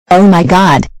Oh my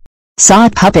god.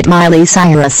 Sockpuppet Miley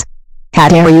Cyrus. How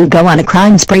dare you go on a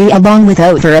crime spree along with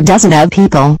over a dozen of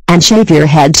people, and shave your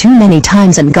head too many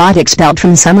times and got expelled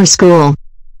from summer school.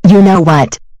 You know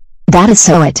what? That is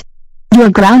so it.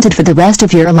 You're grounded for the rest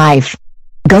of your life.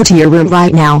 Go to your room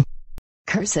right now.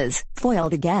 Curses,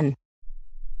 foiled again.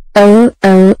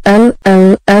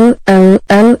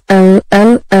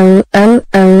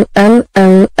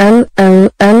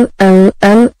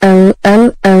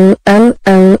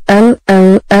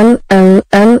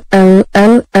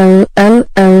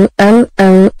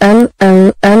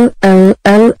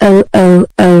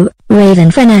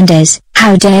 Raven Fernandez,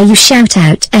 how dare you shout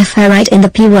out F her right in the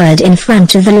P word in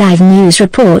front of the live news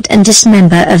report and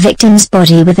dismember a victim's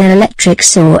body with an electric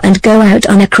saw and go out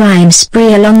on a crime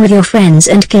spree along with your friends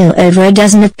and kill over a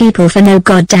dozen of people for no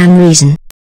goddamn reason.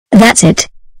 That's it.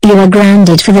 You are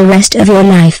grounded for the rest of your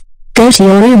life. Go to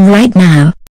your room right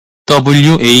now.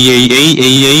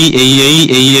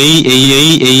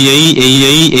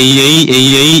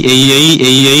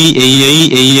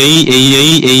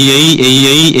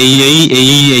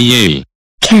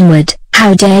 Kenward,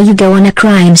 how dare you go on a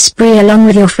crime spree along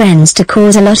with your friends to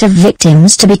cause a lot of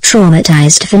victims to be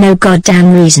traumatized for no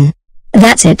goddamn reason.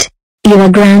 That's it. You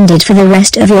are grounded for the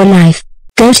rest of your life.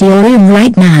 Go to your room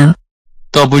right now.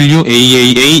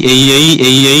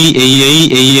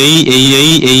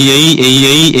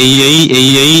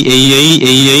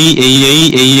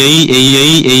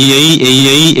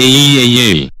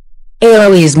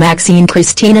 Eloise Maxine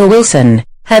Christina Wilson,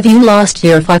 have you lost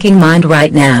your fucking mind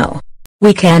right now?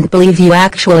 We can't believe you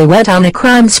actually went on a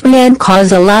crime spree and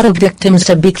caused a lot of victims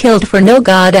to be killed for no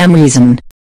goddamn reason.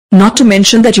 Not to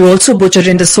mention that you also butchered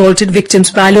and assaulted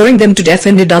victims by luring them to death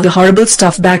and did other horrible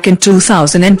stuff back in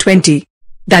 2020.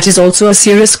 That is also a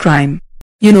serious crime.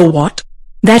 You know what?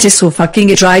 That is so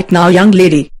fucking it right now, young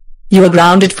lady. You are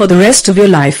grounded for the rest of your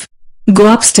life.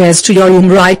 Go upstairs to your room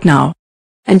right now.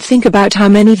 And think about how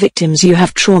many victims you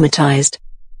have traumatized.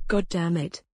 God damn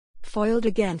it. Foiled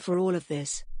again for all of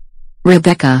this.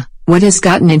 Rebecca, what has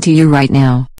gotten into you right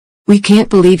now? We can't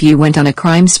believe you went on a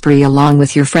crime spree along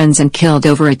with your friends and killed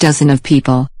over a dozen of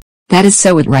people. That is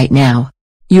so it right now.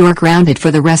 You are grounded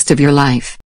for the rest of your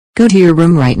life. Go to your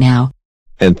room right now.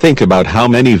 And think about how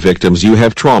many victims you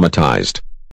have traumatized.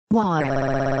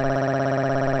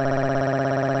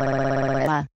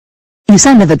 You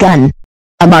son of a gun.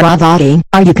 Amaravati,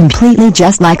 are you completely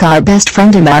just like our best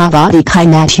friend Amaravati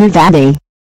Kainatuvadi?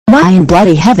 Why in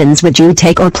bloody heavens would you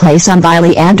take or place on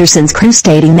Miley Anderson's crew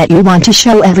stating that you want to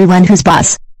show everyone who's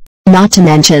boss? Not to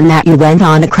mention that you went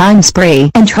on a crime spree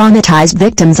and traumatized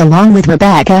victims along with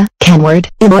Rebecca, Kenward,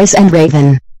 Eloise and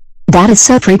Raven. That is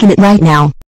so freaking it right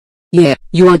now. Yeah,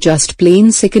 you are just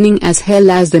plain sickening as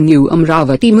hell as the new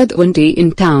Amaravati Madhvanti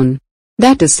in town.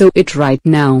 That is so it right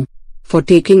now. For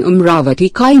taking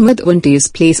Amaravati Kai Madhvanti's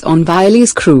place on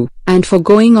Miley's crew, and for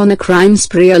going on a crime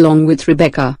spree along with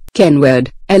Rebecca,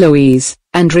 Kenward, Eloise,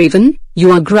 and Raven,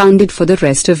 you are grounded for the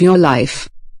rest of your life.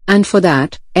 And for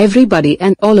that, everybody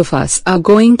and all of us are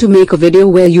going to make a video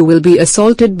where you will be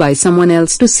assaulted by someone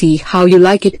else to see how you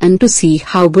like it and to see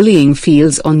how bullying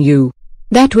feels on you.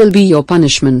 That will be your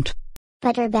punishment.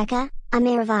 But Rebecca,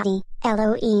 Amaravati,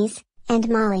 Eloise, and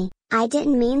Molly, I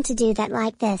didn't mean to do that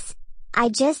like this. I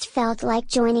just felt like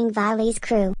joining Miley's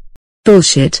crew.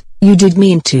 Bullshit, you did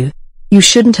mean to. You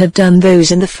shouldn't have done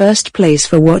those in the first place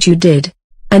for what you did.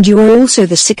 And you are also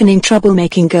the sickening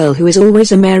troublemaking girl who is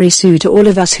always a Mary Sue to all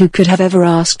of us who could have ever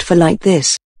asked for like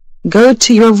this. Go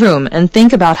to your room and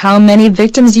think about how many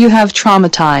victims you have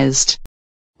traumatized.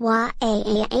 Wah